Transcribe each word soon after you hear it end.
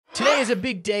Today is a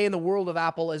big day in the world of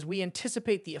Apple as we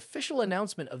anticipate the official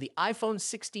announcement of the iPhone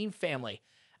 16 family.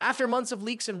 After months of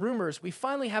leaks and rumors, we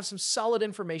finally have some solid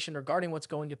information regarding what's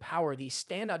going to power these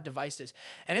standout devices,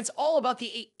 and it's all about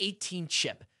the A18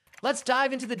 chip. Let's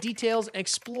dive into the details and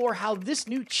explore how this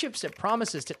new chipset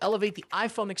promises to elevate the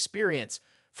iPhone experience.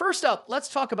 First up, let's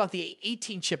talk about the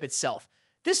A18 chip itself.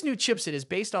 This new chipset is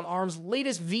based on ARM's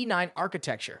latest V9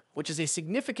 architecture, which is a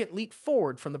significant leap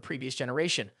forward from the previous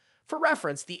generation. For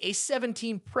reference, the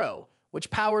A17 Pro, which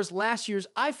powers last year's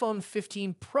iPhone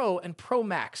 15 Pro and Pro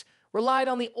Max, relied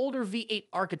on the older V8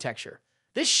 architecture.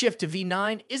 This shift to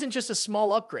V9 isn't just a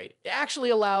small upgrade, it actually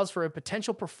allows for a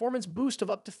potential performance boost of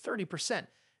up to 30%.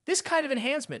 This kind of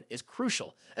enhancement is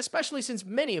crucial, especially since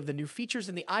many of the new features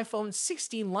in the iPhone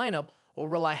 16 lineup will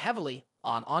rely heavily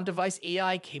on on-device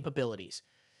AI capabilities.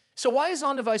 So why is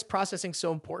on-device processing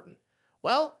so important?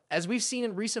 Well, as we've seen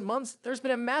in recent months, there's been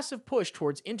a massive push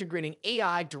towards integrating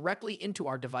AI directly into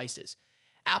our devices.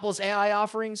 Apple's AI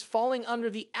offerings, falling under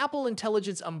the Apple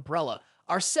Intelligence umbrella,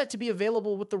 are set to be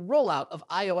available with the rollout of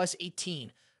iOS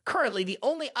 18. Currently, the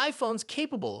only iPhones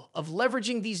capable of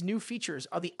leveraging these new features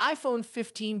are the iPhone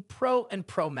 15 Pro and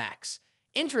Pro Max.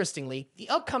 Interestingly, the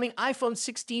upcoming iPhone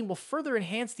 16 will further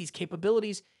enhance these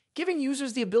capabilities, giving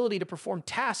users the ability to perform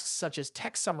tasks such as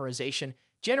text summarization,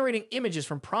 generating images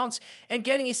from prompts, and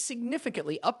getting a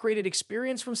significantly upgraded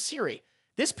experience from Siri.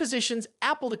 This positions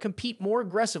Apple to compete more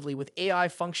aggressively with AI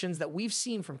functions that we've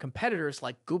seen from competitors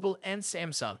like Google and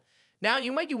Samsung. Now,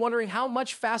 you might be wondering how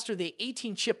much faster the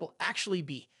A18 chip will actually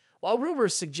be. While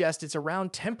rumors suggest it's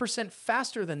around 10%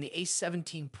 faster than the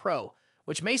A17 Pro,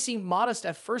 which may seem modest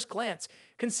at first glance,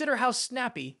 consider how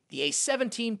snappy the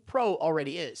A17 Pro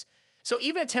already is. So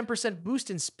even a 10% boost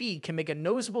in speed can make a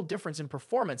noticeable difference in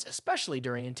performance, especially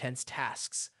during intense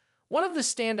tasks. One of the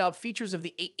standout features of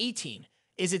the A18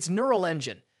 is its neural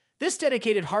engine. This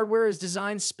dedicated hardware is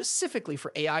designed specifically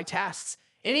for AI tasks,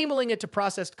 enabling it to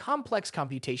process complex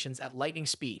computations at lightning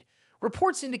speed.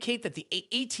 Reports indicate that the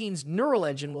A18's neural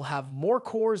engine will have more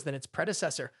cores than its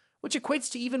predecessor, which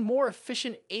equates to even more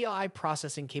efficient AI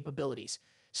processing capabilities.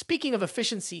 Speaking of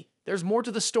efficiency, there's more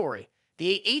to the story.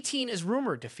 The A18 is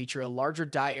rumored to feature a larger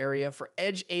die area for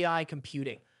edge AI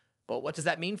computing. But what does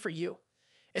that mean for you?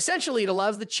 Essentially, it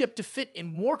allows the chip to fit in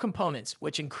more components,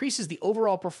 which increases the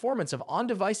overall performance of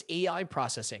on-device AI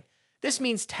processing. This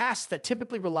means tasks that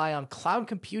typically rely on cloud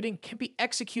computing can be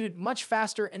executed much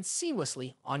faster and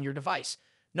seamlessly on your device.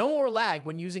 No more lag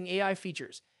when using AI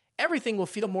features. Everything will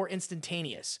feel more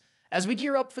instantaneous. As we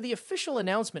gear up for the official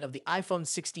announcement of the iPhone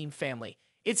 16 family,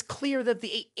 it's clear that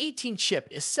the A18 chip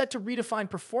is set to redefine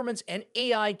performance and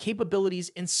AI capabilities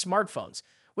in smartphones.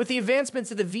 With the advancements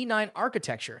of the V9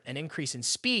 architecture, an increase in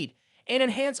speed, and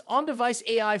enhanced on-device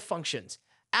AI functions,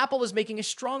 Apple is making a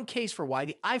strong case for why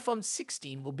the iPhone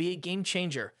 16 will be a game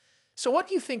changer. So what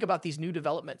do you think about these new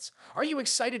developments? Are you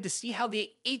excited to see how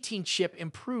the A18 chip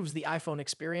improves the iPhone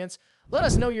experience? Let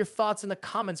us know your thoughts in the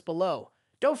comments below.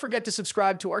 Don't forget to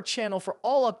subscribe to our channel for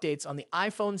all updates on the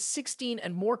iPhone 16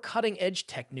 and more cutting-edge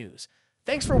tech news.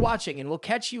 Thanks for watching, and we'll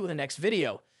catch you in the next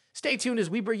video. Stay tuned as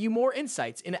we bring you more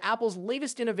insights into Apple's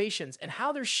latest innovations and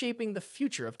how they're shaping the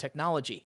future of technology.